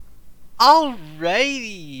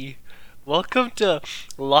Alrighty! Welcome to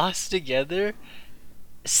Lost Together,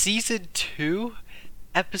 Season 2,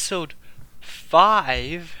 Episode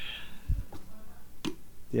 5.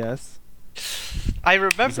 Yes. I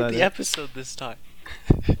remember that the it? episode this time.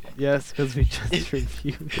 Yes, because we just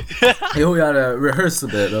reviewed. Yeah, we gotta rehearse a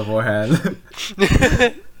bit beforehand.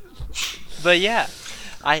 But yeah,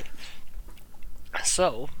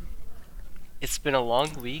 So, it's been a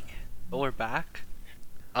long week, but we're back.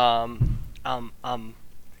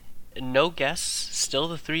 No guests, still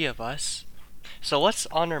the three of us. So what's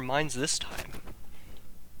on our minds this time?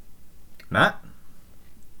 Matt?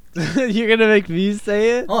 You're gonna make me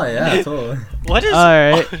say it? Oh yeah, totally. What is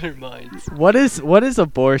Alright. on our minds? What is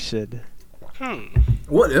abortion?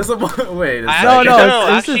 What is a wait? I- No, no, this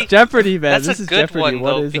actually, is Jeopardy, man. That's This a is good Jeopardy. one What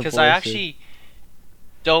though, is because abortion? I actually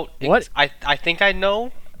don't. What? I think I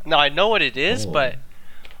know. No, I know what it is, Oh. but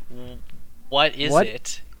what is What-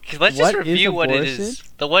 it? 'Cause let's just what is review what it abortion? is.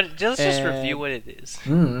 Let's just review what it is.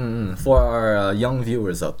 For our young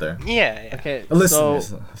viewers out there, Yeah. Okay,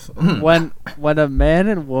 listeners. so when a man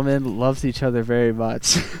and woman loves each other very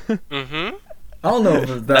much. Mm-hmm. I don't know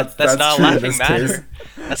if that's not a true in laughing this matter. case.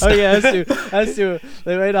 That's Oh not- yeah, that's true. That's true.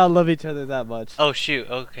 They might not love each other that much. Oh shoot.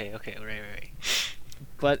 Okay. Right.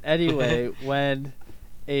 But anyway, when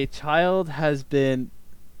a child has been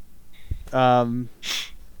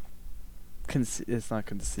it's not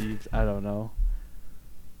conceived. I don't know.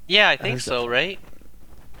 Yeah, I think Is so. Right.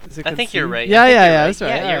 Is it I think you're conceived? right. I Yeah, think yeah, you're yeah. right. That's right.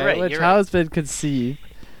 Yeah, you're Alright, right, when a you're child's been conceived,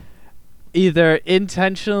 either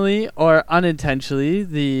intentionally or unintentionally,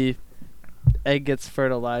 the egg gets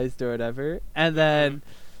fertilized or whatever, and then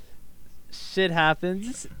shit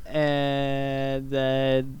happens, and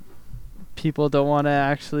then people don't want to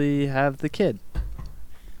actually have the kid.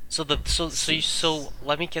 So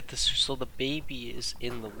let me get this. So the baby is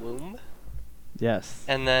in the womb, Yes.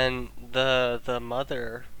 and then the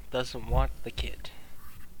mother doesn't want the kid.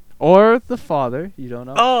 Or the father, you don't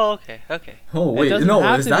know. Oh, okay. Oh It wait, doesn't no,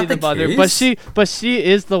 have is to that be the the mother, case? but she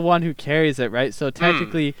is the one who carries it, right? So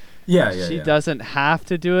technically, yeah, she yeah. doesn't have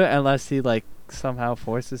to do it unless he like somehow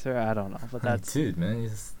forces her. I don't know, but that's dude, man,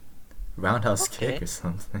 he's roundhouse Okay. kick or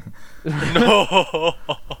something. No.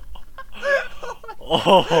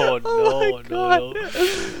 Oh no, God.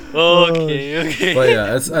 no. Okay. But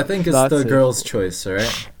yeah, I think it's That's the it. girl's choice,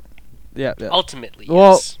 right? yeah. Ultimately,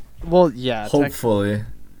 Well, yes. Well, yeah. Hopefully.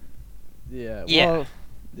 Yeah. Yeah. Well,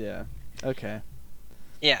 yeah. Okay.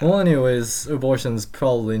 Yeah. Well, anyways, abortion's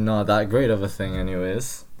probably not that great of a thing,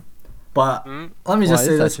 anyways. But Mm. let me Why just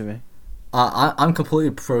say is that this: to me? I'm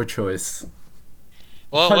completely pro-choice.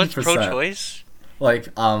 Well, what's 100%. pro-choice? Like,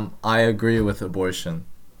 I agree with abortion.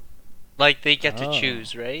 Like they get to Oh.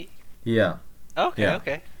 choose, right? Yeah. Okay. Yeah.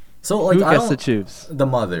 Okay. So like, Who I gets to don't. choose? The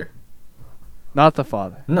mother. Not the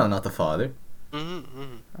father. No, not the father.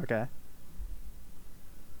 Mm-hmm. Okay.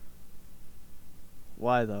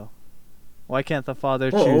 Why though? Why can't the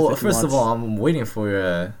father choose? Well, if he first of wants- all, I'm waiting for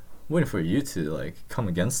you to like come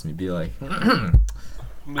against me. Be like,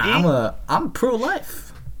 Me? I'm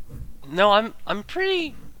pro-life. No, I'm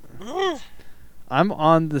pretty. I'm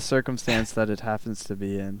on the circumstance that it happens to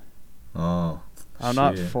be in. Oh. I'm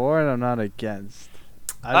not shit. for and I'm not against.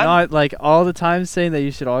 I'm I'm- not like all the time saying that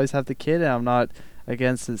you should always have the kid, and I'm not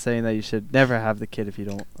against it saying that you should never have the kid if you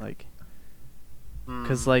don't like.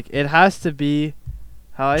 Because like it has to be,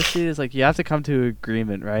 how I see it is like you have to come to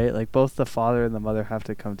agreement, right? Like both the father and the mother have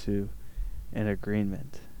to come to an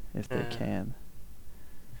agreement if they can.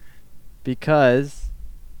 Because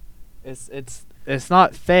it's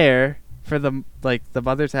not fair for the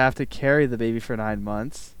mother to have to carry the baby for 9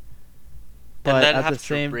 months. and But then at have the to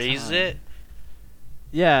same raise time, it.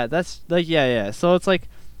 yeah, that's like yeah. So it's like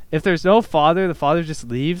if there's no father, the father just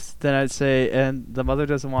leaves, then I'd say, and the mother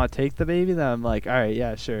doesn't want to take the baby, then I'm like, all right,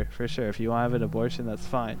 yeah, sure, for sure. If you want to have an abortion, that's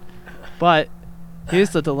fine. But here's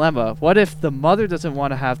the dilemma: what if the mother doesn't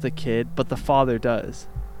want to have the kid, but the father does?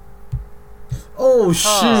 Oh shoot!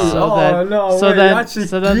 So oh then- no! so wait, then- you actually,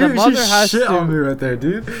 so then you the mother actually has shit to- on me right there,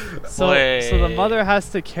 dude. So the Wait. mother has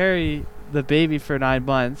to carry the baby for 9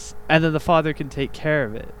 months, and then the father can take care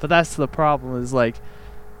of it. But that's the problem: is like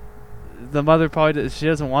the mother probably she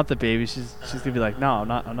doesn't want the baby. She's gonna be like, no,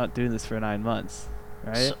 I'm not doing this for 9 months,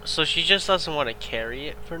 right? So she just doesn't want to carry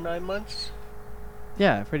it for 9 months.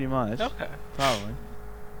 Yeah, pretty much. Okay. Probably.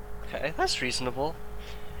 Okay, that's reasonable.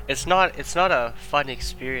 It's not a fun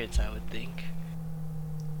experience, I would think.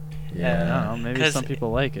 I don't know. Maybe 'Cause- some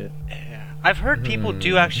people like it. Yeah. I've heard people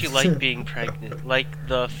do actually like being pregnant, like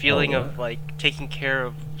the feeling of like taking care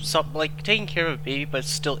of a baby, but it's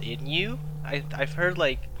still in you. I've heard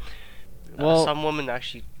like Well- some women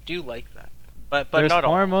actually do like that. but there's not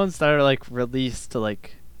all. hormones that are like released to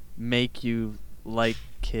like make you like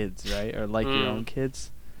kids, right? Or like your own kids.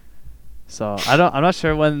 So I'm not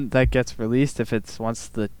sure when that gets released, if it's once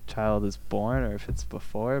the child is born or if it's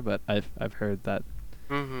before, but I've heard that.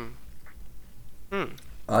 Mm-hmm. Hmm.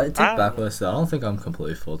 I take I back don't what I said. I don't think I'm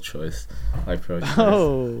completely full choice. Like pro-choice.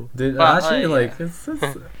 Oh. Dude, Well, actually, yeah. like, it's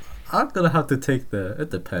I'm gonna have to take it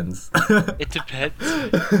depends. It depends.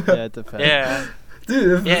 Yeah, it depends. Yeah.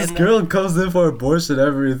 Dude, if Yeah, this no. girl comes in for abortion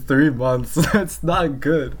every 3 months, that's not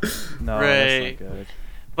good. No, Right. that's not good.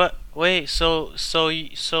 But wait, so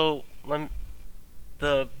when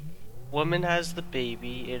the woman has the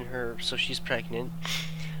baby in her, so she's pregnant,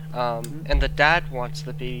 and the dad wants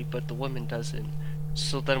the baby, but the woman doesn't.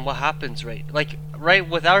 So then what happens, right? Like, right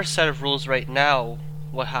with our set of rules right now,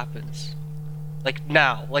 what happens? Like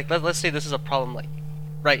now, like let's say this is a problem, like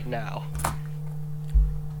right now.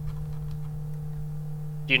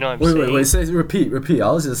 Do you know what I'm Wait, saying? wait, say, repeat.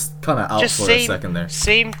 I was just kind of out Just for same, a second there.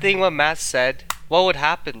 same thing what Matt said. What would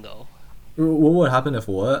happen though? What would happen if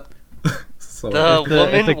what? So, The If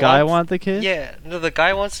woman the guy wants- want the kid? Yeah, no, the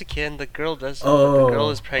guy wants a kid, and the girl doesn't. but oh, the girl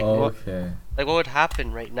is pregnant. okay. Like, what would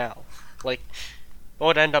happen right now? Like, what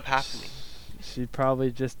would end up happening? She'd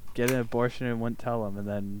probably just get an abortion and wouldn't tell him, and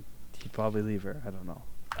then he'd probably leave her. I don't know.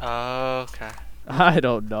 Okay. I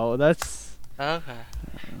don't know. That's Okay.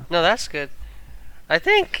 No, that's good. I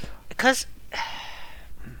think, because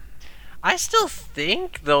I still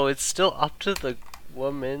think, though, it's still up to the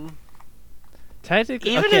woman.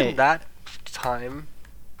 technically Even okay. in that time.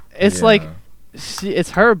 It's Yeah. like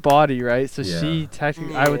it's her body, right? So Yeah. she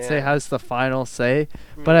technically, I would say, Yeah. has the final say.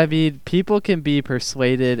 But I mean, people can be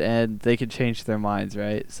persuaded and they can change their minds,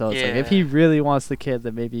 right? So it's like if he Yeah. really wants the kid,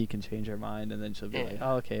 then maybe he can change her mind, and then she'll be Yeah. like,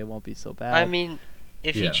 "Oh, okay, it won't be so bad." I mean,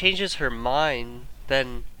 if he Yeah. changes her mind,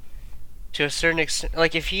 then to a certain extent,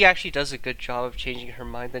 like if he actually does a good job of changing her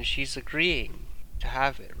mind, then she's agreeing to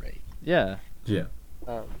have it, right? yeah, Yeah.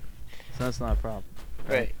 Um, so that's not a problem.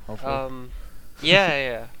 right. Hopefully.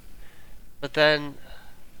 Yeah. But then,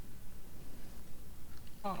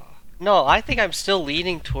 no, I think I'm still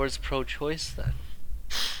leaning towards pro-choice then.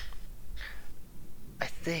 I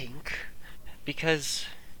think because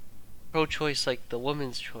pro-choice, like the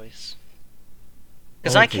woman's choice.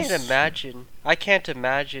 Because I Okay, can't imagine. I can't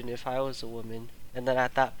imagine if I was a woman, and then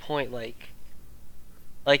at that point, like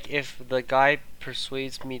if the guy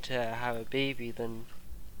persuades me to have a baby, then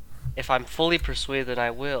if I'm fully persuaded, then I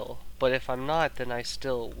will. But if I'm not, then I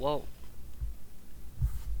still won't.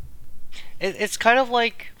 It's kind of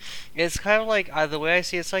like the way I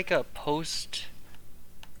see it's like a post,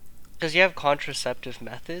 because you have contraceptive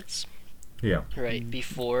methods, Yeah. right?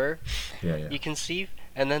 Before Yeah. you conceive,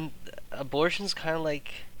 and then abortion's kind of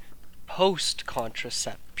like post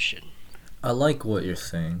contraception. I like what you're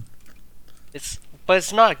saying. But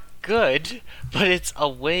it's not good, but it's a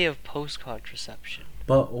way of post contraception.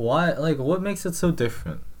 But why, like, what makes it so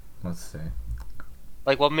different? Let's say.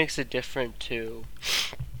 Like, what makes it different to?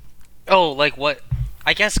 Oh, like what?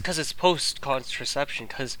 I guess because it's post contraception.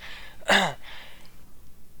 Because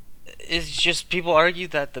it's just people argue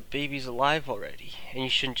that the baby's alive already, and you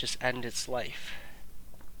shouldn't just end its life.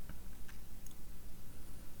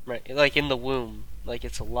 Right, like in the womb, like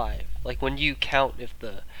it's alive. Like when you count if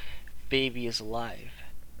the baby is alive.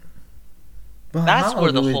 But That's how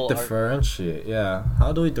where do the we whole differentiate? Yeah,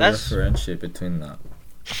 how do we That's- differentiate between that?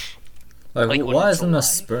 Like, Like when why it's isn't a alive?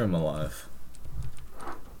 sperm alive?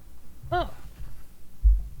 Oh.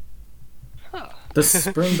 Huh. The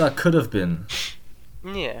sperm that could have been.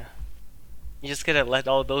 Yeah. You just gonna let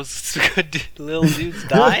all those good little dudes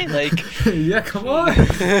die? Like. Yeah, come on.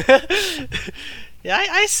 Yeah,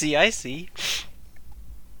 I see.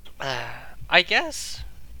 I guess.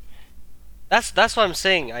 That's what I'm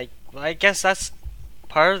saying. I guess that's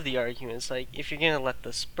part of the argument. It's like if you're gonna let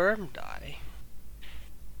the sperm die,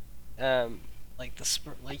 like the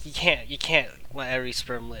sperm, like you can't let every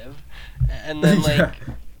sperm live, and then like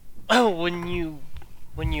Yeah. when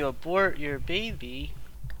you abort your baby,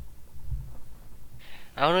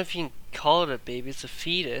 I don't know if you can call it a baby. It's a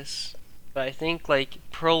fetus. But I think like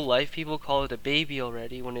pro-life people call it a baby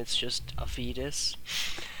already when it's just a fetus.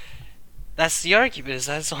 That's the argument, is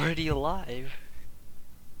that it's already alive.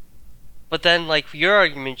 But then like your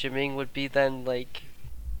argument, Jimming, would be then like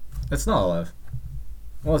It's not alive.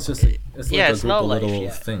 Well, it's just like, it's like Yeah, a it's group not of life little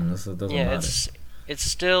yet. things. It doesn't yeah, matter. it's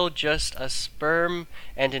still just a sperm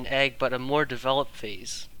and an egg, but a more developed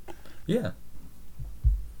phase. Yeah.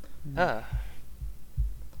 Ah.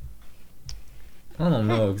 I don't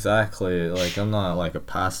know exactly. Like, I'm not like a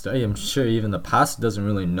pastor. I'm sure even the pastor doesn't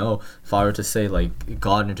really know. If I were to say like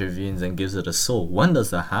God intervenes and gives it a soul, when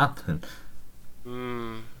does that happen?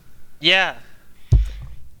 Mm. Yeah.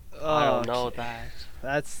 I don't know Okay.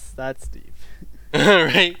 that. That's deep.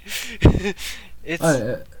 Right? It's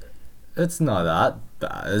I, it's not that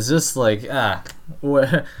bad. It's just like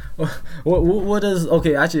what what is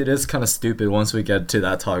okay? Actually, it is kind of stupid once we get to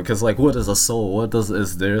that topic. Because like, what is a soul? What does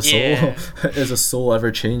is there a soul? yeah. Is a soul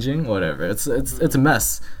ever changing? Whatever. It's a Mhm.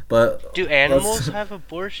 mess. But Do let's animals have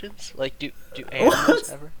abortions? Like, do animals what?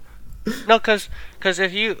 ever? No, cause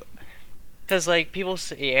if you, cause like people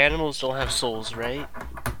say animals don't have souls, right?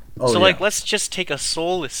 Oh So yeah. like, let's just take a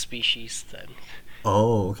soulless species then,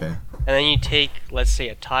 Oh okay. and then you take, let's say,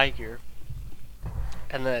 a tiger,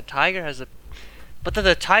 and then a tiger has a, but then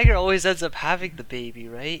the tiger always ends up having the baby,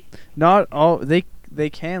 right? Not all they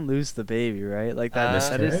can lose the baby, right? Like that is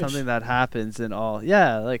Miscarriage? something that happens in all.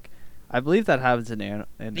 Yeah, like I believe that happens in Yeah,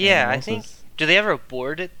 I animals. think. Do they ever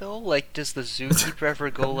abort it though? Like, does the zookeeper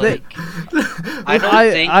ever go They- like, I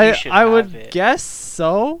don't think you should I have would it. guess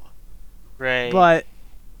so, Right. but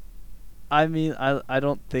I mean I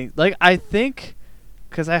don't think like I think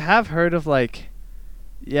because I have heard of like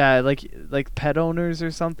yeah like pet owners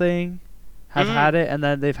or something have Mm. had it and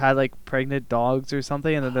then they've had like pregnant dogs or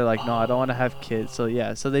something and then they're like no I don't want to have kids so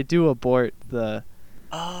yeah so they do abort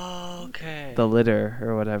Oh, okay. the litter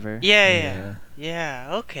or whatever. Yeah. Yeah.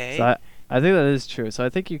 Okay. So I think that is true. So I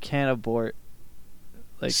think you can abort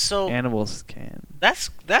like So animals can. that's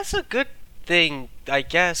a good thing, I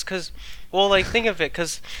guess, cause, well, like think of it,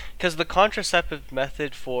 cause the contraceptive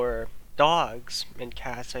method for dogs and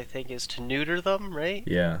cats, I think, is to neuter them, right?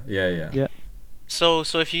 Yeah. Yeah. So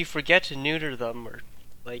if you forget to neuter them, or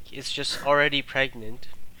like it's just already pregnant,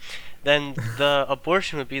 then the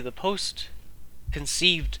abortion would be the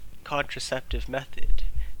post-conceived contraceptive method.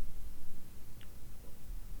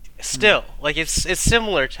 Still, like it's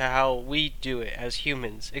similar to how we do it as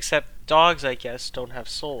humans, except dogs, I guess, don't have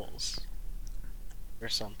souls or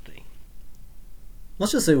something.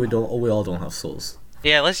 Let's just say we all don't have souls.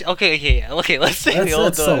 Yeah, let's say That's they all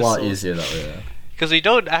that's don't a have lot souls. easier that way. Yeah. Because we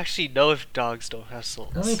don't actually know if dogs don't have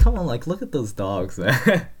souls. I mean, come on, like look at those dogs,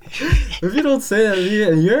 man. If you don't say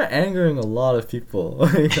that, you're angering a lot of people.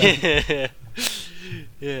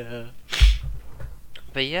 Yeah.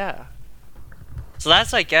 But yeah. So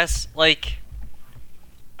that's, I guess, like,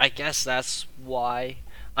 I guess that's why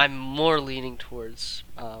I'm more leaning towards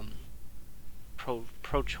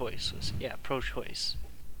pro-choice. Yeah, pro-choice.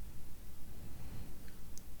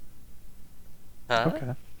 Huh?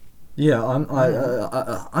 Okay. Yeah,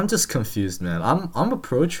 I'm just confused, man. I'm a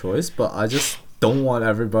pro-choice, but I just don't want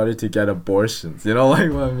everybody to get abortions. You know,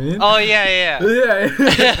 like what I mean? Oh yeah.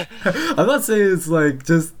 Yeah. I'm not saying it's like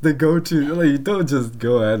just the go-to. Like you don't just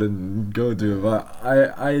go ahead and go do it, but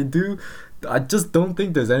I do. I just don't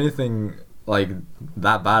think there's anything like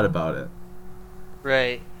that bad about it.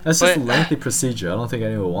 Right. It's just a But- lengthy procedure. I don't think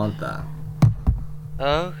anyone would want that.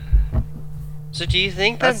 Oh. So do you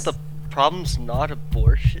think That's- that the problem's not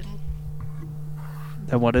abortion?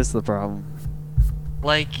 Then what is the problem?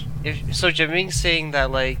 Like, if so, Jaming's saying that,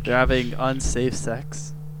 like, They're having unsafe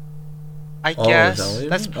sex. I Oh, is guess that what you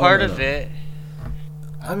that's mean? part no, of no. it.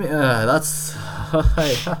 I mean, that's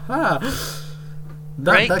that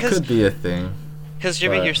Right, that 'cause- could be a thing. Because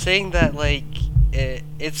Jaming, But- you're saying that, like,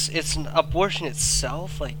 it's an abortion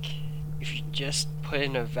itself. Like, if you just put it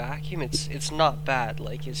in a vacuum, it's not bad.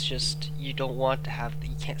 Like, it's just you don't want to have,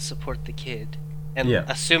 you can't support the kid, and Yeah.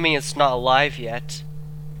 assuming it's not alive yet,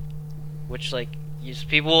 which like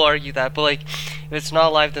people will argue that, but like if it's not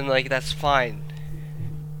alive, then like that's fine.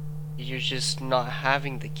 You're just not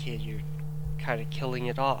having the kid. You're kind of killing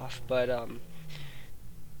it off, but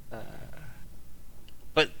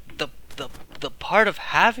but the part of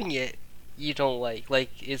having it you don't like. Like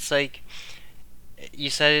it's like you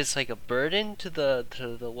said, it's like a burden to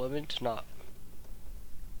the woman to not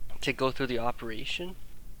to go through the operation.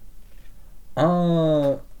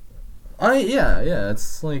 Yeah.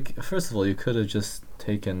 It's like first of all, you could have just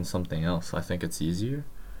taken something else. I think it's easier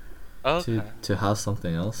Okay. to have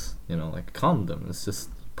something else. You know, like a condom. It's just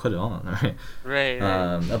put it on, right?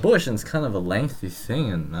 Right. Abortion's kind of a lengthy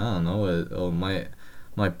thing, and I don't know. It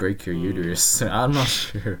might break your uterus. I'm not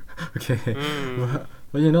sure. Okay. Mm.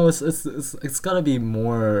 But you know, it's gotta be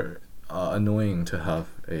more annoying to have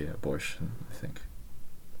a abortion. I think.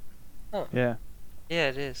 Yeah. Yeah,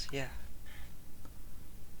 it is. Yeah.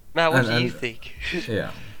 Matt, what do you And- think?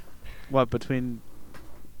 Yeah. What between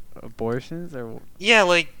abortions or Yeah,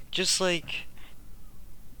 like just like.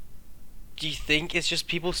 Do you think it's just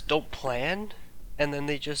people don't plan, and then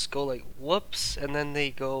they just go like whoops, and then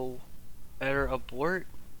they go better abort?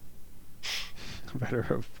 better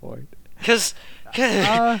abort? Cause,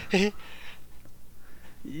 Uh,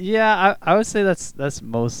 Yeah, I would say that's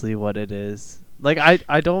mostly what it is. Like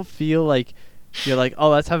I don't feel like you're like, oh,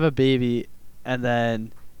 let's have a baby, and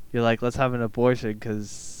then you're like, let's have an abortion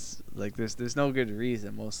because like there's no good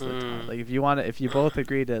reason most of the time. Mm. Like if you both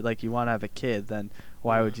agree to like you want to have a kid, then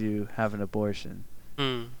why would you have an abortion?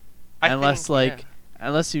 Hmm. Unless think, like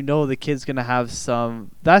unless you know the kid's gonna have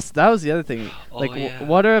some. That was the other thing. Oh, Like yeah.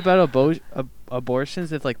 what are about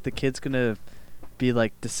abortions if like the kid's gonna be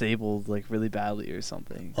like disabled like really badly or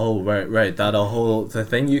something? Oh, right. That a whole the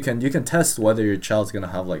thing you can test whether your child's gonna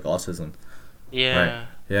have like autism. Yeah. Right.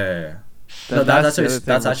 Yeah. Then No, that's the other thing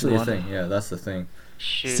that's that you actually a wanna- thing. Yeah, that's the thing.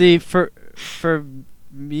 Shoot. See, for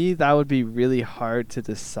me, that would be really hard to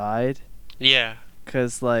decide, Yeah.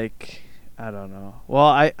 cause like I don't know. Well,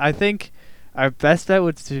 I think our best bet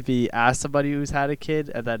would to be ask somebody who's had a kid,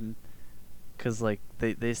 and then, cause like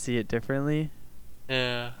they see it differently.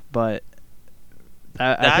 Yeah. But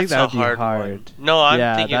I That's think that a would be hard hard. one. No, I'm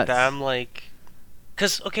Yeah, thinking that that's- I'm like,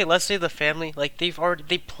 cause okay, let's say the family like they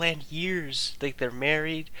planned years, like they're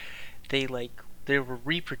married, they were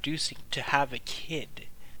reproducing to have a kid,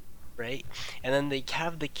 right? And then they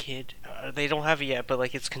have the kid, they don't have it yet, but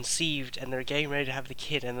like it's conceived, and they're getting ready to have the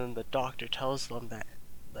kid, and then the doctor tells them that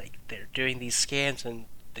like they're doing these scans and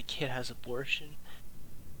the kid has abortion.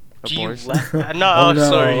 Do you Abortion? let? No, Oh, I'm no.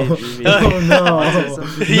 sorry. Oh no!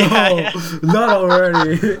 Autism. Yeah, No, not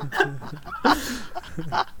already.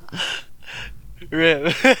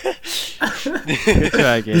 Rip. Good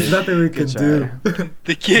try, Gabe. There's nothing we can Good do.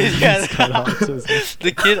 The kid, yeah, He's got autism.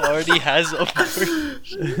 the kid already has abortion.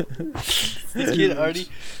 The kid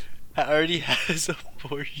already has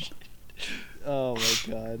abortion. Oh my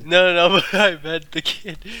god. No, but I meant the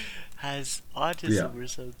kid has autism Yeah. or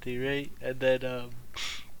something, right? And then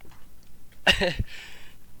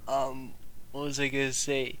what was I gonna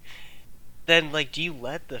say? Then like, do you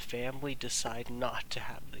let the family decide not to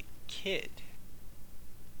have the kid?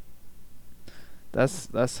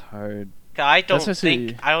 That's hard. I don't Especially-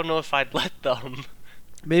 think I don't know if I'd let them.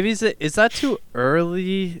 Maybe is that too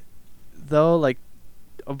early though? Like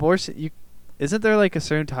abortion, you isn't there like a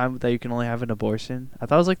certain time that you can only have an abortion? I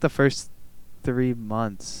thought it was like the first 3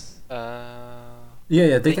 months.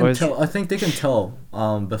 Yeah, they Or can is tell. I think they can tell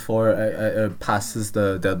before it passes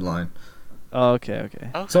the deadline. Oh, okay.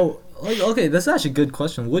 Okay. So, like, okay, that's actually a good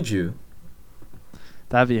question. Would you?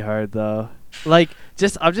 That'd be hard though. Like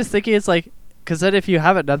I'm just thinking it's like, cause then if you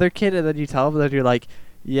have another kid and then you tell them that you're like,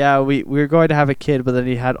 yeah, we're going to have a kid, but then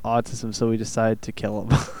he had autism, so we decided to kill him.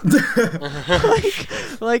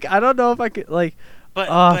 like I don't know if I could like. but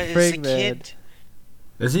Ah, but is frig, the man. kid?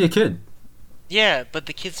 Is he a kid? Yeah, but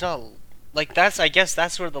the kid's not. Like I guess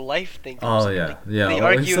that's where the life thing comes Oh in. yeah, Like, yeah. They Oh,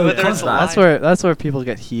 argue so it whether comes it's back. alive. That's where people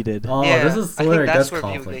get heated. Oh, Yeah, this is I where think it that's gets where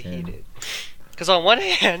people get complicated. heated. Because on one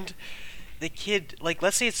hand, the kid, like,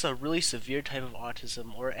 let's say it's a really severe type of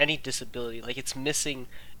autism or any disability, like it's missing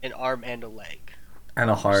an arm and a leg, And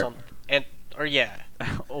a or heart, something, or yeah,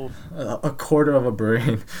 Oh, a quarter of a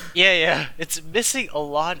brain. yeah, it's missing a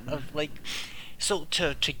lot of like. So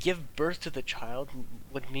to give birth to the child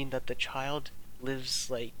would mean that the child lives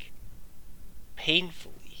like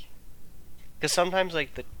painfully, because sometimes like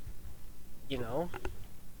you know,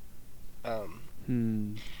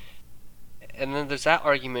 hmm. and then there's that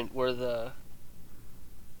argument where the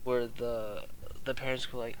parents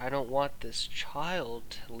go like, I don't want this child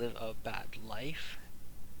to live a bad life.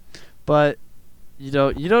 But you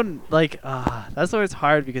don't like that's where it's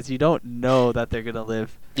hard because you don't know that they're gonna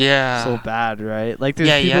live so bad, right? Like there's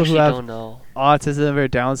Yeah, you people actually who have don't know. autism or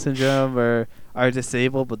Down syndrome or are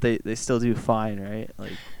disabled, but they still do fine, right?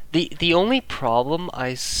 Like The only problem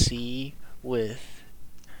I see with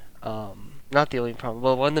not the only problem,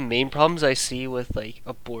 but one of the main problems I see with like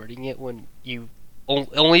aborting it when you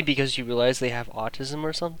only because you realize they have autism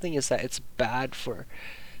or something is that it's bad for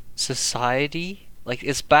society. Like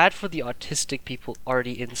it's bad for the autistic people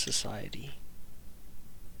already in society.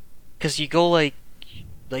 Cuz you go like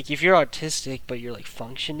if you're autistic but you're like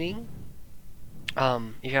functioning,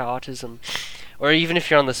 if you have autism, or even if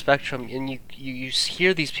you're on the spectrum and you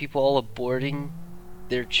hear these people all aborting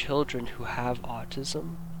their children who have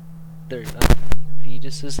autism, their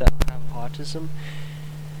fetuses that have autism,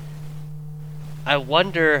 I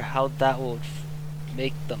wonder how that would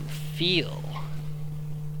make them feel.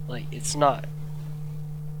 Like it's not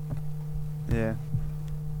yeah.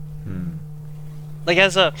 like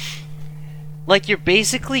as a like you're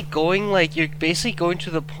basically going to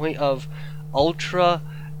the point of ultra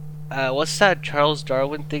what's that Charles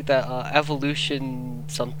Darwin thing that evolution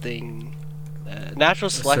something natural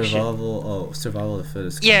selection. Survival of the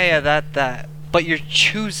fittest. Yeah, that but you're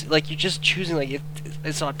just choosing like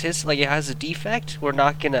it's autistic, like it has a defect, we're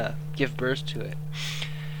not gonna give birth to it,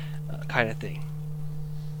 kind of thing.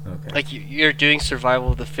 Okay. Like you're doing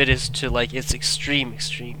survival of the fittest to like its extreme.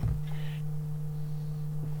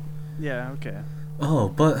 Yeah. Okay. Oh,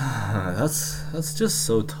 but that's just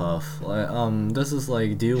so tough. Like, this is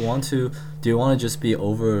like, do you want to just be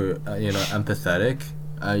over, empathetic?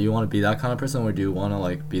 You want to be that kind of person, or do you want to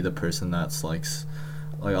like be the person that's like,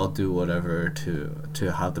 I'll do whatever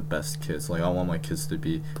to have the best kids. Like I want my kids to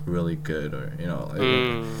be really good, or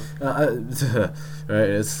right?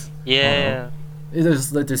 It's Yeah.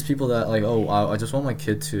 there's people that like, oh, I just want my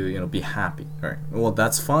kid to be happy, right? Well,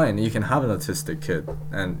 that's fine. You can have an autistic kid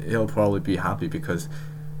and he'll probably be happy because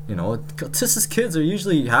autistic kids are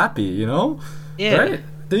usually happy, Yeah. right?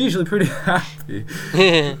 They're usually pretty happy.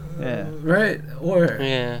 Yeah. Right? Or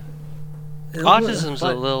Yeah. Autism's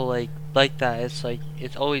a little like that. It's like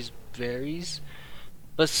it always varies,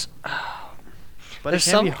 but But there's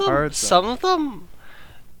it can be some of them, hard. some of them,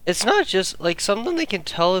 it's not just like some of them they can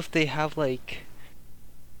tell if they have like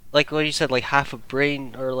what you said, like half a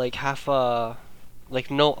brain or like half a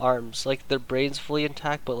like no arms, like their brain's fully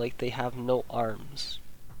intact but like they have no arms,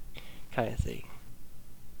 kind of thing,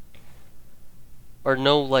 or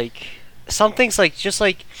no like some things like just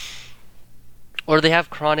like, or they have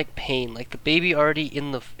chronic pain, like the baby already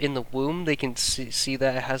in the womb, they can see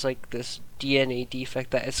that it has like this DNA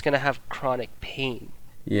defect that it's gonna have chronic pain.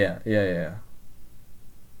 yeah.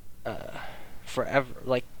 Forever,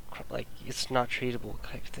 like it's not treatable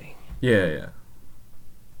type thing. Yeah.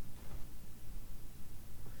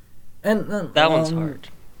 And That one's hard.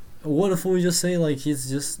 What if we just say like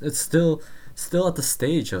it's still at the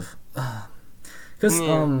stage of, because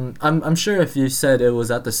Yeah. I'm sure if you said it was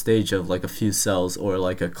at the stage of like a few cells or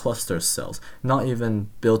like a cluster of cells, not even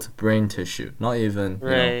built brain tissue, not even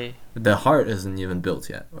Right. the heart isn't even built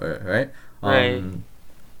yet, right? Right.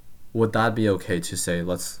 Would that be okay to say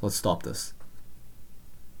let's stop this?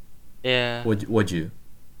 Yeah. Would you?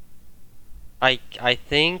 I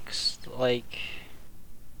think like,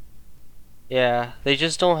 yeah, they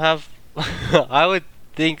just don't have. I would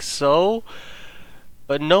think so,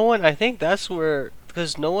 but no one. I think that's where,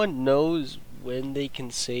 because no one knows when they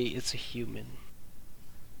can say it's a human.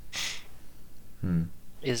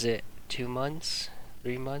 Is it 2 months,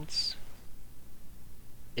 3 months?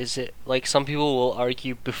 Is it like some people will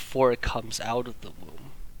argue before it comes out of the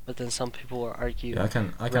womb, but then some people will argue Yeah, I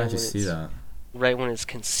can Right actually when see it's- that. right when it's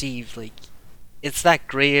conceived. Like it's that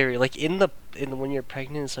gray area. Like in when you're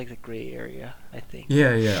pregnant, it's like the gray area, I think.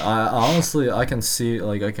 Yeah. I honestly, I can see,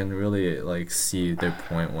 like, I can really like see their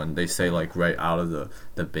point when they say like right out of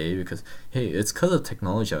the baby, because hey, it's because of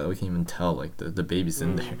technology that we can even tell like the baby's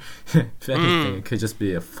in there. If anything, it could just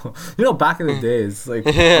be back in the days, like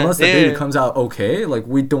unless the baby Yeah. comes out okay, like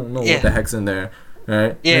we don't know Yeah. what the heck's in there,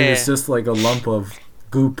 right? Yeah. And it's just like a lump of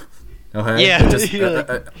goop. Okay. Yeah, It just, you're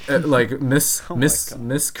like Oh my God.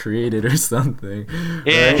 miscreated or something.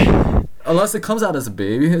 Yeah. Right? Unless it comes out as a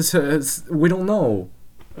baby, it's we don't know.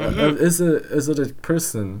 Is it a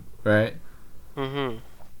person, right?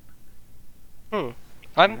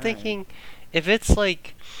 I'm thinking if it's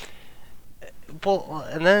like, well,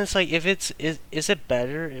 and then it's like if it's is it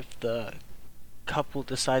better if the couple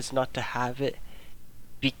decides not to have it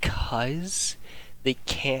because they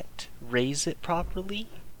can't raise it properly?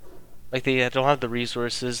 Like they don't have the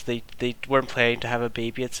resources, they weren't planning to have a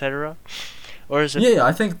baby, etc. Or is it Yeah,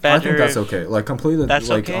 I think that's if- okay. Like completely. That's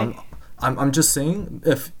like okay? I'm just saying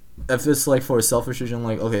if it's like for a selfish reason,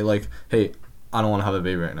 like okay, like hey, I don't want to have a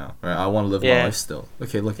baby right now, right? I want to live my Yeah. life still.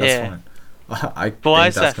 Okay, look, that's Yeah. fine. I But why think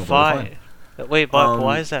is that's that completely fine? Wait, but Um,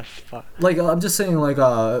 why is that fine? Like I'm just saying, like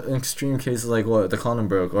in extreme cases, like what the condom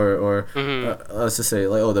broke, or let's just say,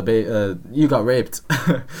 like you got raped.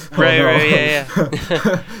 Oh, Right, no.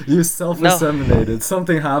 yeah. You self-inseminated.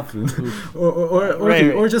 Something happened, or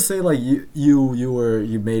Right. or just say like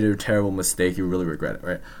you made a terrible mistake. You really regret it,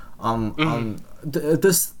 right?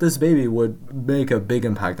 This baby would make a big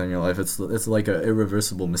impact on your life. It's like a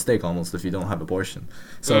irreversible mistake almost if you don't have abortion.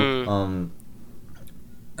 So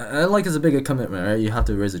and like it's a big commitment, right? You have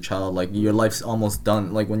to raise a child. Like your life's almost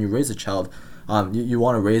done. Like when you raise a child, you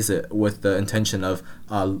want to raise it with the intention of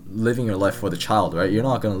living your life for the child, right? You're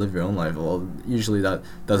not gonna live your own life. Well, usually that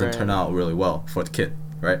doesn't turn Right. out really well for the kid,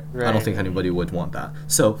 right? I don't Right. think anybody would want that.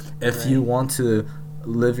 So if you want to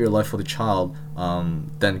live your life for the child,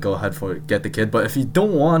 then go ahead for it, get the kid. But if you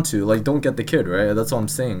don't want to, like, don't get the kid, right? That's what I'm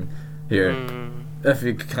saying here. If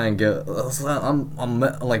you kind of get, I'm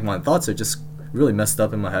like my thoughts are just really messed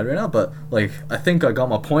up in my head right now. But like I think I got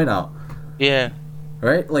my point out, Yeah.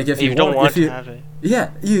 right? Like if You you don't want if you, to have it.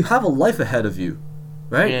 yeah, you have a life ahead of you,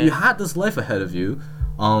 right? Yeah. You had this life ahead of you.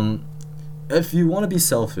 If you want to be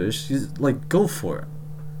selfish, like go for it.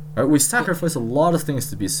 Right? We sacrifice a lot of things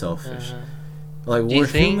to be selfish. Like Do you we're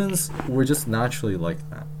think- humans, we're just naturally like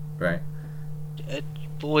that, right?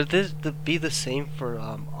 But would this be the same for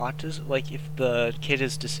autism? Like if the kid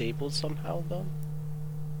is disabled somehow, though?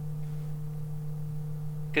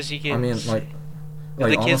 Because you can. I mean, like, if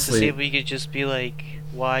the kid's honestly, disabled, you could just be like,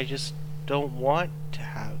 "Well, I just don't want to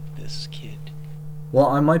have this kid." well,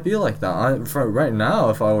 I might be like that. For right now,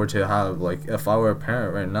 if I were to have if I were a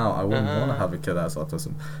parent right now, I wouldn't want to have a kid that has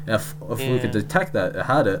autism. If we could Yeah. detect that it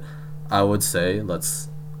had it, I would say let's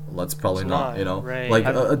probably It's not. not, You know, right. like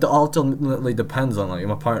it ultimately depends on like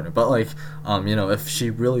my partner. But like you know, if she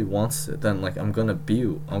really wants it, then like I'm gonna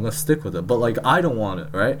stick with it. But like I don't want it,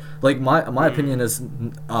 right? Like my opinion is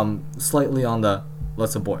slightly on the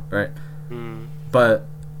let's abort, right? Hmm. But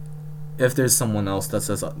if there's someone else that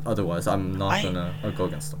says otherwise, I'm not I- gonna go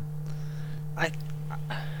against them.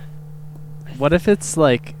 What if it's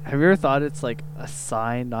like? Have you ever thought it's like a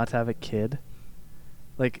sign not to have a kid?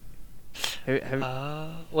 Like,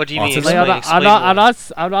 What do you mean? Autism? like Explain, explain more.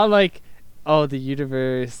 I'm not like, oh, the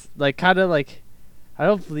universe, like kind of like, I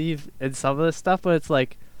don't believe in some of this stuff, but it's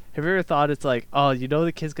like, have you ever thought it's like, oh, you know,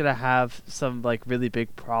 the kid's gonna have some like really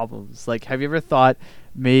big problems. Like, have you ever thought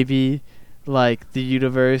maybe like the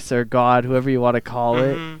universe or God, whoever you want to call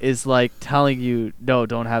Mhm. it, is like telling you, no,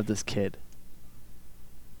 don't have this kid.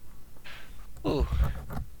 Ooh,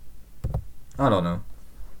 I don't know.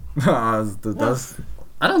 That's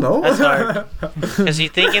I don't know. That's hard. because you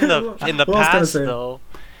think in the What else can I past say? though.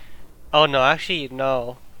 Oh no, actually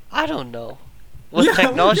no. I don't know. With Yeah,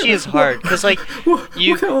 technology yeah, is hard because like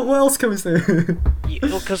you- What else can we say?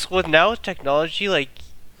 because with now with technology, like,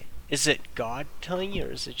 is it God telling you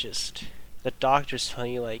or is it just the doctors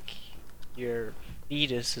telling you like your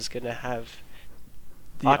fetus is gonna have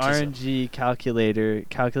The autism? RNG calculator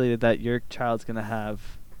calculated that your child's gonna have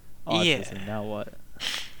autism. Yeah. Now what?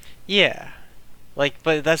 Yeah, like,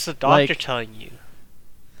 but that's the doctor Like- telling you.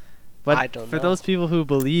 But I don't for know. those people who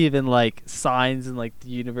believe in like signs and like the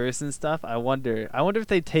universe and stuff, I wonder if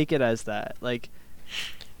they take it as that. Like,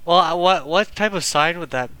 Well, what type of sign would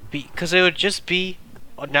that be? Because it would just be.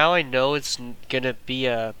 Now I know it's gonna be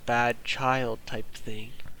a bad child type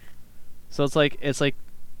thing. so it's like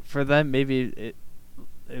for them maybe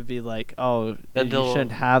it'd be like, oh, Then you they'll-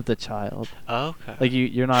 shouldn't have the child. Oh, okay. Like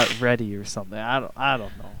you're not ready or something. I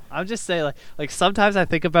don't know. I'm just saying like sometimes I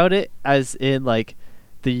think about it as in like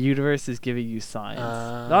the universe is giving you signs.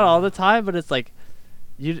 Not all the time, but it's like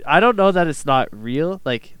I don't know that it's not real,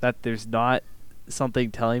 like that there's not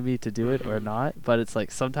something telling me to do it or not, but it's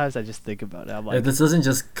like sometimes I just think about it. I'm like, This doesn't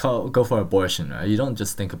just go for abortion, right? You don't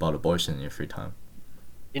just think about abortion in your free time.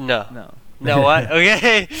 No. no. No, what?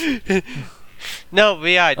 Okay. No, but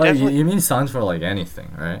yeah, Oh, definitely. you mean signs for like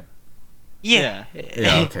anything, right? Yeah.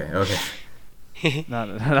 Yeah. Okay. No,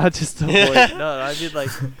 not just the voice. No, I mean like,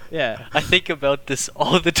 yeah. I think about this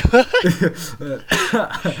all the time.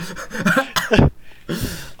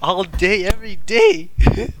 All day, every day.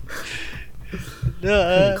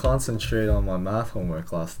 No, Concentrate on my math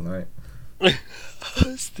homework last night. I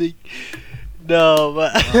was thinking. No,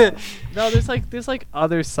 but. No, there's like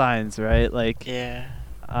other signs, right? Like Yeah.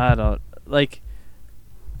 I don't like.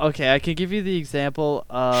 Okay, I can give you the example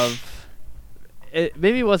of it.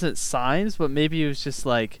 Maybe it wasn't signs, but maybe it was just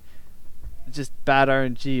bad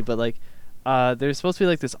RNG. But like, there's supposed to be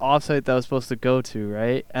like this offsite that I was supposed to go to,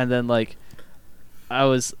 right? And then like, I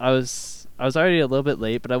was already a little bit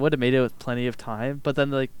late, but I would have made it with plenty of time. But then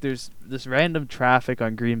like, there's this random traffic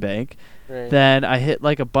on Green Bank. Right. Then I hit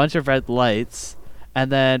like a bunch of red lights,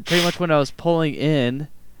 and then pretty much when I was pulling in,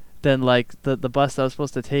 then like the bus that was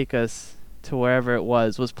supposed to take us to wherever it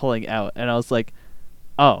was pulling out, and I was like,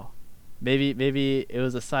 oh, maybe it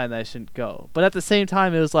was a sign that I shouldn't go. But at the same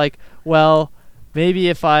time, it was like, well, maybe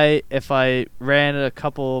if I ran a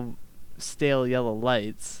couple stale yellow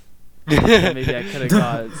lights, then maybe I could have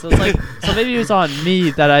gone. So it's like, so maybe it was on me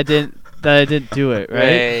that I didn't do it,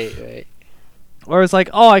 right? Right. Or it's like,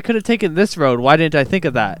 oh, I could have taken this road. Why didn't I think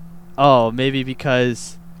of that? Oh, maybe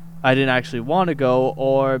because I didn't actually want to go,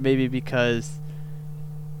 or maybe because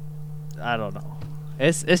I don't know.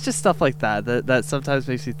 It's just stuff like that sometimes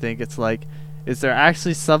makes me think it's like, is there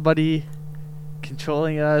actually somebody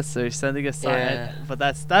controlling us or sending us sign? Yeah. But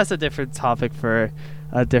that's a different topic for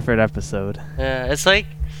a different episode. Yeah, it's like,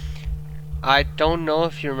 I don't know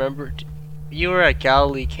if you remember, you were at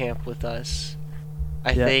Galilee camp with us.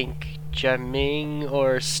 I Yeah. think Jiaming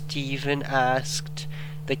or Steven asked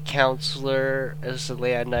the counselor as a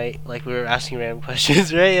late at night, like we were asking random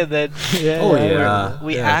questions, right? And then Oh yeah.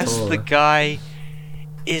 we Yeah, asked totally. the guy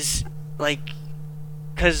is like,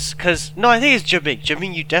 cause no, I think it's Jimmy.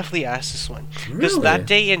 Jimmy, you definitely asked this one. Because Really? that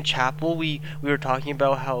day in chapel, we were talking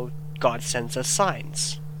about how God sends us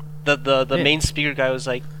signs. The Yeah. main speaker guy was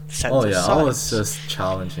like, sends Oh us yeah, signs. I was just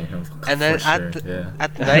challenging him. And then for at sure, the yeah.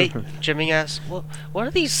 at the night, Jimmy asked, "Well, what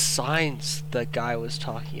are these signs the guy was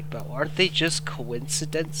talking about? Aren't they just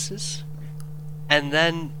coincidences?" And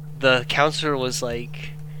then the counselor was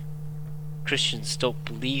like, "Christians don't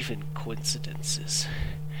believe in coincidences."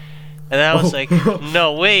 And I was Oh. like,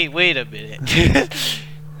 "No, wait a minute.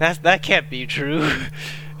 that can't be true."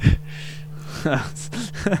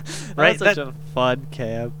 that Right, was such a fun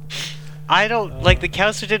camp. I don't like the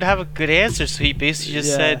counselor didn't have a good answer, so he basically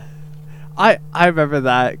just said, I remember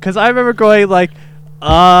that because I remember going like,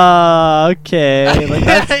 okay, like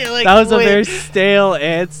Like, that was a wait. very stale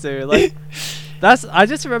answer. Like I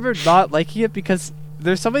just remember not liking it because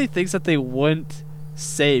there's so many things that they wouldn't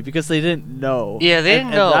say because they didn't know. Yeah, they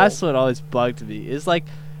didn't know. And that's what always bugged me. Is like,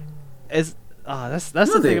 that's No,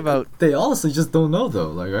 the thing about. they honestly just don't know though,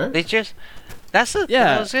 like right? They just that's the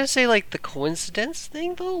Yeah. I was gonna say like the coincidence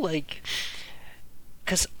thing though, like,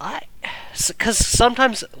 cause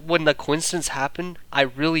sometimes when the coincidence happen, I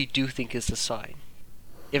really do think it's a sign.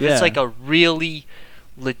 If Yeah. it's like a really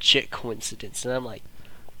legit coincidence, and I'm like,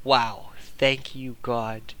 wow, thank you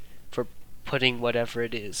God for putting whatever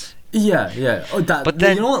it is. Yeah. Oh, that. But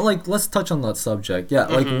then- you know what? Like, let's touch on that subject. Yeah,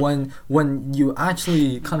 like when you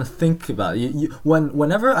actually kind of think about it,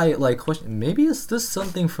 whenever I like question, maybe is this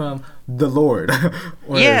something from the Lord,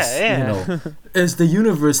 or Yeah, is, yeah. you know, is the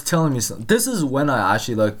universe telling me something? This is when I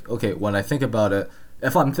actually like. Okay, when I think about it,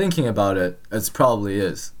 if I'm thinking about it, it's probably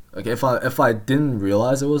is. Okay, if I didn't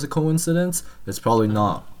realize it was a coincidence, it's probably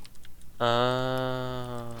not.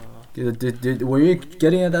 Were you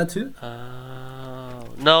getting at that too?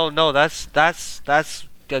 No, that's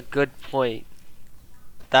a good point.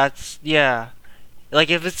 That's yeah. Like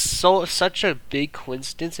if it's such a big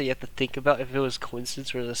coincidence that you have to think about if it was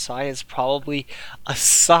coincidence or a sign, it's probably a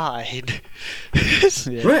sign.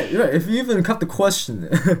 Yeah. Right. If you even cut the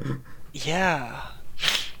question. Yeah.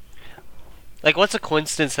 Like what's a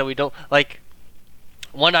coincidence that we don't like?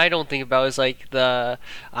 One I don't think about is like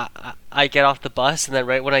I get off the bus and then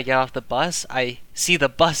right when I get off the bus I see the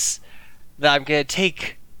bus that I'm gonna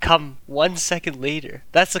take come 1 second later.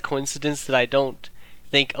 That's a coincidence that I don't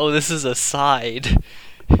think, oh, this is a side.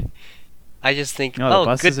 I just think, No, the oh,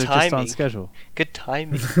 buses good are just on timing. schedule. Good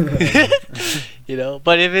timing. You know,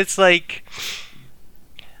 but if it's like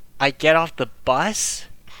I get off the bus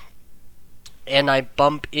and I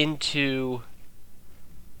bump into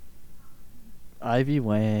Ivy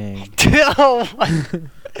Wang. oh my,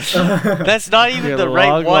 that's not even Your the right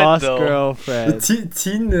long one lost though. girlfriend.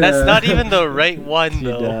 Tina. That's not even the right one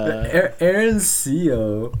though. Tina. Aaron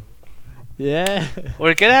CEO. Yeah.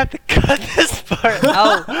 We're gonna have to cut this part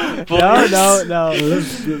out. No, boys. no.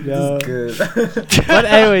 This No. is good. But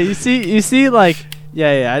anyway, you see, like,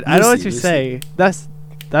 yeah. I know what Lucy, you're Lucy. saying.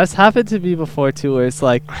 That's happened to me before too, where it's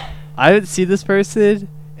like, I didn't see this person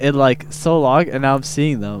in like so long, and now I'm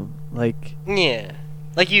seeing them. Like, Yeah.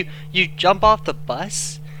 Like you jump off the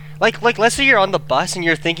bus. Like let's say you're on the bus and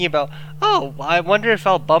you're thinking about, oh, I wonder if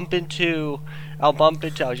I'll just say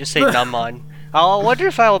Naman. I wonder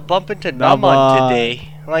if I'll bump into Naman Naman. today.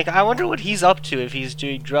 Like I wonder what he's up to, if he's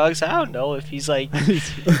doing drugs. I don't know. If he's like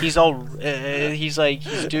he's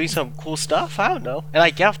doing some cool stuff. I don't know. And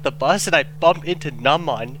I get off the bus and I bump into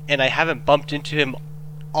Naman and I haven't bumped into him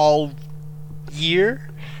all year.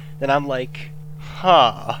 Then I'm like,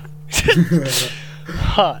 huh.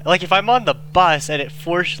 Huh. Like if I'm on the bus and it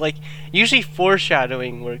usually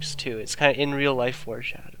foreshadowing works too. It's kind of in real life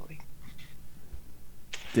foreshadowing.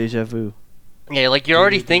 deja vu. Yeah, like you're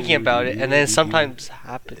already thinking about it, and then it sometimes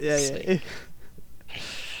happens. Like,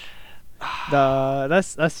 No,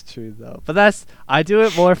 that's true though. But I do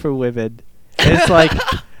it more for women. It's like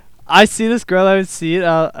I see this girl, I would see it,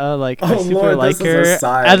 like I Oh, super Lord, like this is a her,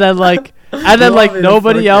 sign. and then like You want me to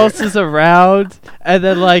nobody fuck else her. is around, and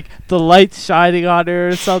then like the light's shining on her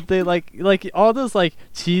or something, like all those like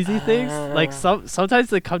cheesy things. Like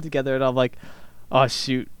sometimes they come together, and I'm like, oh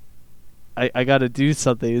shoot, I gotta do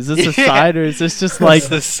something. Is this a Yeah. sign or is this just like It's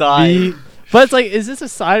the sign. me? But it's like, is this a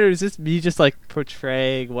sign or is this me just like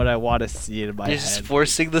portraying what I want to see in my You're head? just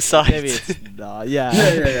forcing the signs. Maybe it's not. Yeah.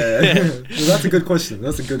 Yeah. Well, that's a good question.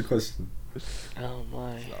 Oh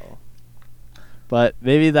my. So, but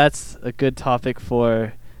maybe that's a good topic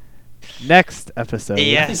for next episode. Yeah. I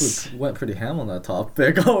Yes. think we went pretty ham on that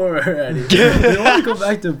topic already. You want to go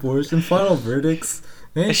back to abortion? Final verdicts?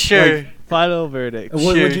 Eh? Sure. Like, Final verdict. would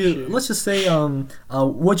Sure, you sure. let's just say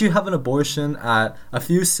would you have an abortion at a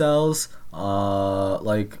few cells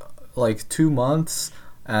like 2 months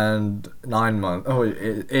and 9 months, oh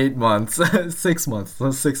wait, 8 months, 6 months,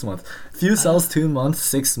 6 months, few cells, 2 months,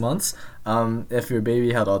 6 months, if your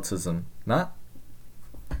baby had autism? Matt,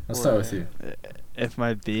 I'll start with you. If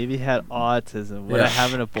my baby had autism, would Yeah. I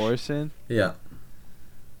have an abortion? Yeah.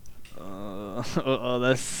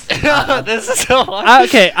 That's This is so hard.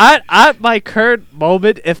 okay. At my current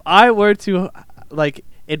moment, if I were to like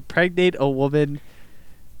impregnate a woman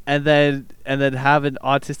and then have an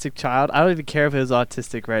autistic child, I don't even care if it was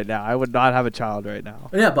autistic right now. I would not have a child right now.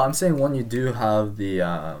 Yeah, but I'm saying when you do have the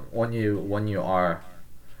when you are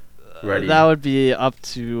ready. That would be up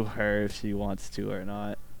to her if she wants to or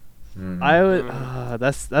not. Mm. I would.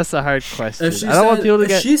 That's a hard question. If she I don't want said, people to if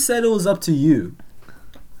get. she said it was up to you,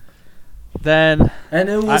 Then and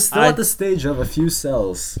it was still I- at the stage of a few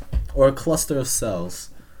cells or a cluster of cells,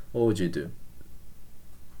 what would you do?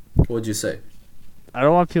 What would you say? I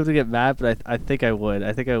don't want people to get mad, but I think I would.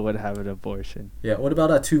 I think I would have an abortion Yeah. What about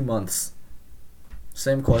at 2 months?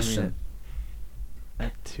 Same question.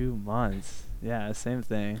 at 2 months. Yeah, same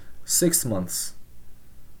thing. 6 months.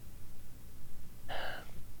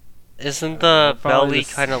 Isn't the Probably belly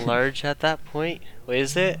just- kind of large at that point? Wait,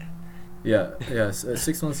 is it? Yeah. Yes.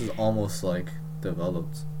 6 months is almost like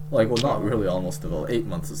developed. Like, well, not really almost developed. 8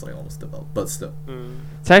 months is like almost developed, but still.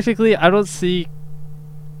 Technically, I don't see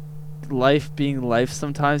life being life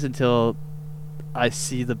sometimes until I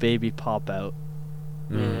see the baby pop out.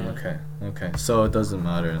 Yeah. Okay. Okay. So it doesn't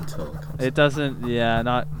matter until it comes. It doesn't. Yeah,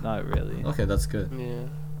 not really. Okay, that's good. Yeah.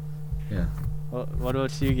 Yeah. What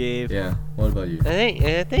about you, Gabe? Yeah. What about you?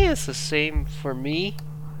 I think it's the same for me.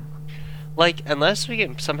 Like, unless we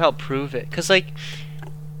can somehow prove it, cause like,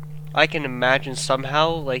 I can imagine somehow,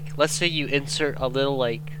 like, let's say you insert a little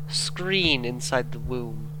like screen inside the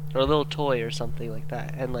womb or a little toy or something like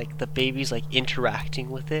that, and like the baby's like interacting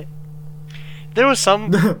with it. If there was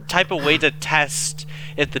some type of way to test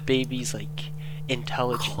if the baby's like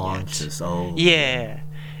intelligent yet. Conscious. Oh. Yeah.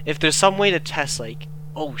 If there's some way to test, like,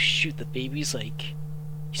 oh shoot, the baby's like,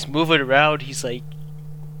 he's moving around, he's like,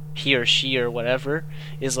 he or she or whatever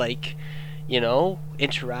is like, you know,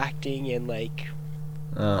 interacting and like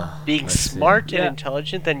being I see. smart and Yeah.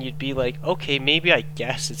 intelligent, then you'd be like, okay, maybe I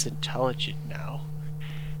guess it's intelligent now.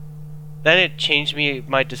 Then it changed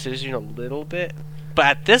my decision a little bit. But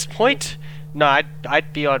at this point, no,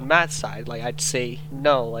 I'd be on Matt's side. Like, I'd say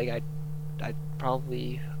no. Like, I'd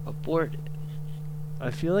probably abort it. I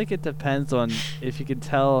feel like it depends on if you can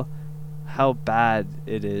tell how bad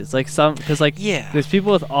it is. Like because like Yeah. there's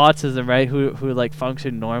people with autism, right, who like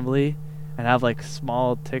function normally and have like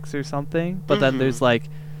small tics or something. But then there's like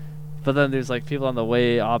people on the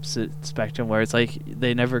way opposite spectrum where it's like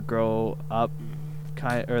they never grow up,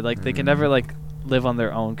 or like they can never like live on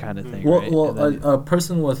their own kind of thing. Well, right? well, And then- a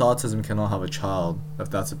person with autism cannot have a child if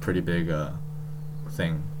that's a pretty big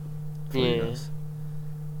thing for you Yeah. guys.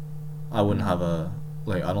 I wouldn't have a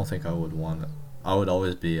I don't think I would want. I would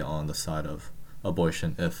always be on the side of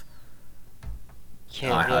abortion if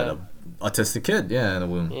Can't, I had yeah. a autistic kid, yeah, in the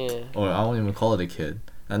womb, Yeah. or I won't even call it a kid.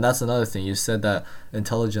 And that's another thing. You said that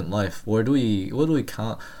intelligent life. What do we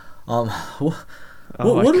count? Oh my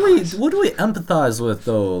What do we empathize with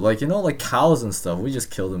though? Like, you know, like cows and stuff. We just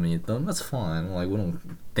kill them and eat them. That's fine. Like, we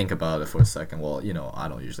don't think about it for a second. Well, you know, I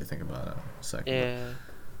don't usually think about it for a second. Yeah.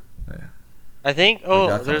 Yeah. I think. that Oh,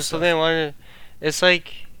 kind of there's stuff. something I wanted. It's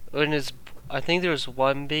like when it's. I think there was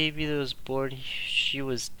one baby that was born. She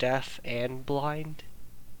was deaf and blind.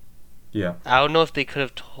 Yeah. I don't know if they could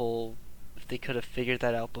have told, if they could have figured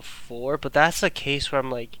that out before. But that's a case where I'm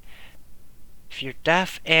like, if you're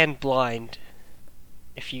deaf and blind,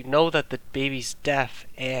 if you know that the baby's deaf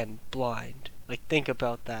and blind, like think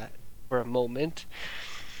about that for a moment.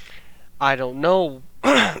 I don't know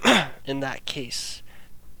in that case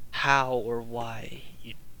how or why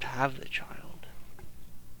you'd have the child.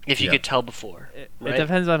 If you Yeah. could tell before. it right?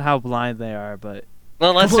 depends on how blind they are, but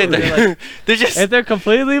Well, let's say Completely, they're, they're just. if they're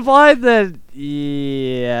completely blind, then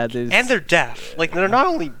yeah, there's And they're deaf. Like, they're not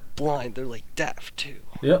only blind, they're like deaf too.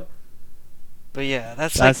 Yep. But yeah,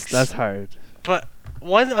 that's hard. But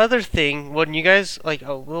one other thing, when you guys like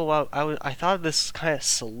a little while, I thought this kind of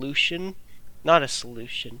solution, not a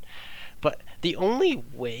solution, but the only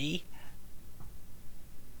way.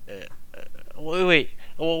 Wait.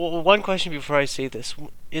 Well, one question before I say this: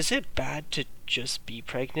 is it bad to just be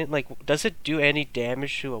pregnant? Like, does it do any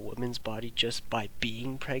damage to a woman's body just by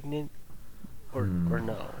being pregnant, or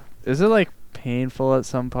no? Is it like painful at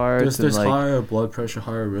some parts, There's and like higher blood pressure,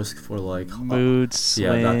 higher risk for like mood swings.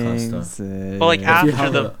 yeah, that kind of stuff. But like and If you after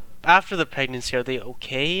have the after the pregnancy, are they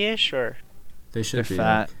okay-ish or they should They're be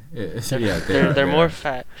fat. Like, yeah, they're are. more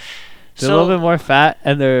fat? they're a little bit more fat,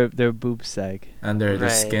 and their boobs sag. And their Right.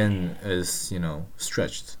 skin is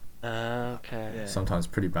stretched Okay. Yeah. sometimes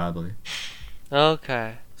pretty badly.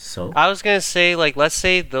 Okay. So I was gonna say, like, let's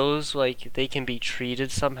say those, like, they can be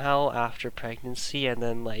treated somehow after pregnancy, and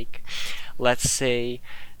then, like, let's say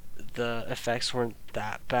the effects weren't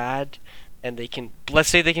that bad, and let's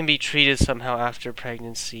say they can be treated somehow after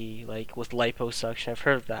pregnancy, like, with liposuction. I've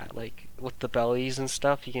heard of that, like, with the bellies and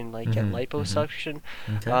stuff, you can, like, get Mhm, liposuction.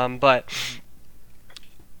 okay. But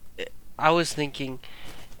I was thinking,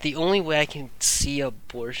 the only way I can see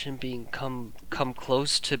abortion being come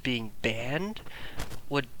close to being banned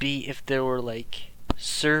would be if there were like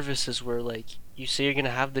services where like you say you're gonna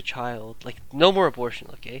have the child, like no more abortion,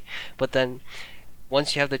 okay? But then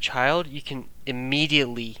once you have the child, you can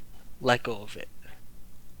immediately let go of it.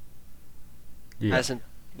 Yeah. As in,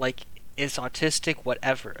 like, it's autistic,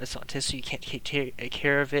 whatever. It's autistic, you can't take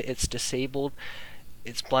care of it, it's disabled,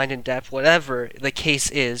 it's blind and deaf, whatever the case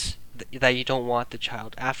is, that you don't want the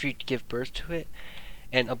child. After you give birth to it,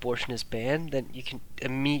 and abortion is banned, then you can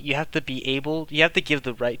you have to give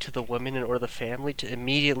the right to the woman or the family to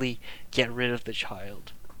immediately get rid of the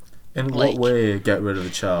child. In like- what way get rid of the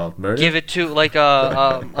child? Murder? Give it to like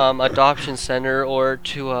a adoption center or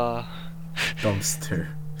to a Dumpster.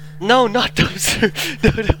 no, not those.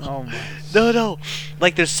 No. Oh my. No.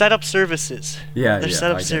 Like there's setup services. Yeah, There's yeah.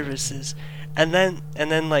 setup I get it. services, and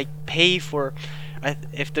then like pay for,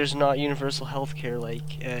 if there's not universal health care,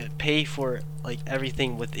 like pay for like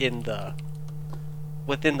everything within the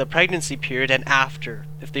pregnancy period and after,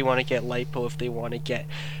 if they want to get lipo, if they want to get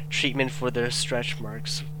treatment for their stretch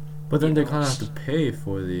marks. But then you they know, kind of have to pay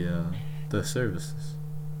for the services.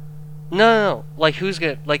 No. Like who's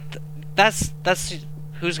gonna that's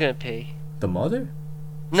who's gonna pay? The mother?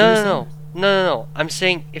 No. I'm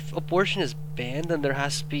saying if abortion is banned, then there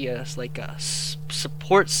has to be a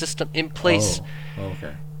support system in place. Oh,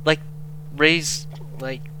 okay.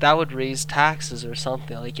 That would raise taxes or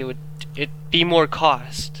something. Like it'd be more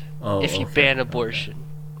cost Oh, if you okay, ban okay. abortion.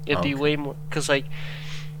 It'd be Okay. way more, because like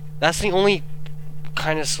that's the only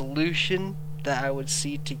kind of solution that I would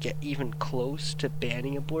see to get even close to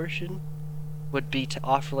banning abortion, would be to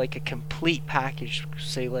offer like a complete package.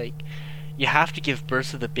 Say like you have to give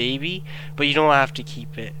birth to the baby, but you don't have to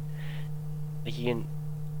keep it. Like you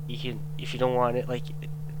can if you don't want it, like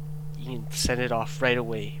you can send it off right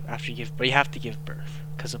away after but you have to give birth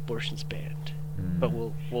because abortion's banned. But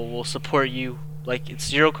we'll support you, like it's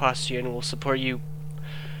zero cost to you, and we'll support you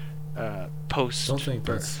post. I don't think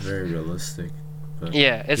that's birth. very realistic. But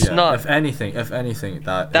Yeah, it's yeah, not. If anything,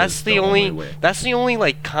 That's is the only. way. That's the only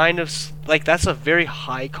like kind of like that's a very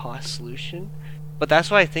high cost solution, but that's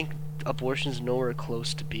why I think abortion's nowhere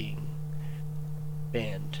close to being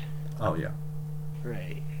banned. Oh yeah.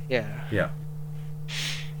 Right. Yeah. Yeah.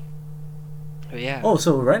 But yeah. Oh,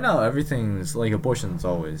 so right now everything's like abortion's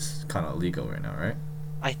always kind of legal right now, right?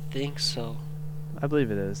 I think so. I believe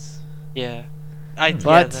it is. Yeah.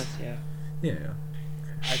 But- Yeah. Yeah.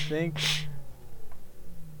 I think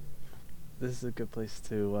this is a good place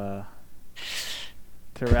to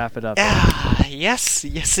wrap it up. Ah, yes,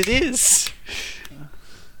 it is.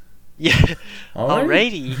 Yeah.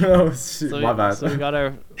 Alrighty. Alrighty. Oh shit, So, my bad. so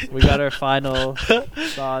we got our final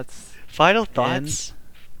thoughts. Final thoughts.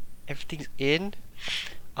 Everything's in.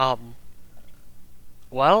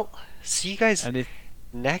 Well, see you guys Any,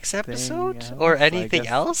 next episode else? or I anything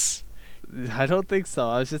guess- else. I don't think so.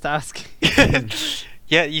 I was just asking.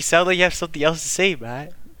 Yeah, you sound like you have something else to say,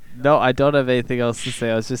 Matt. No, I don't have anything else to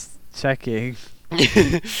say. I was just checking.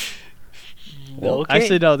 Okay.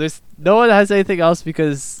 Actually, no. There's no one has anything else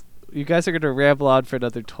because you guys are gonna ramble on for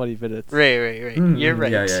another 20 minutes. Right. Mm, You're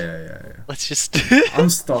right. Yeah. Let's just. I'm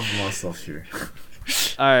stopping myself here.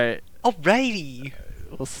 All right. Alrighty.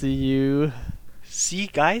 We'll see you See you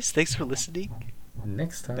guys. Thanks for listening.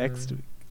 Next time. next week.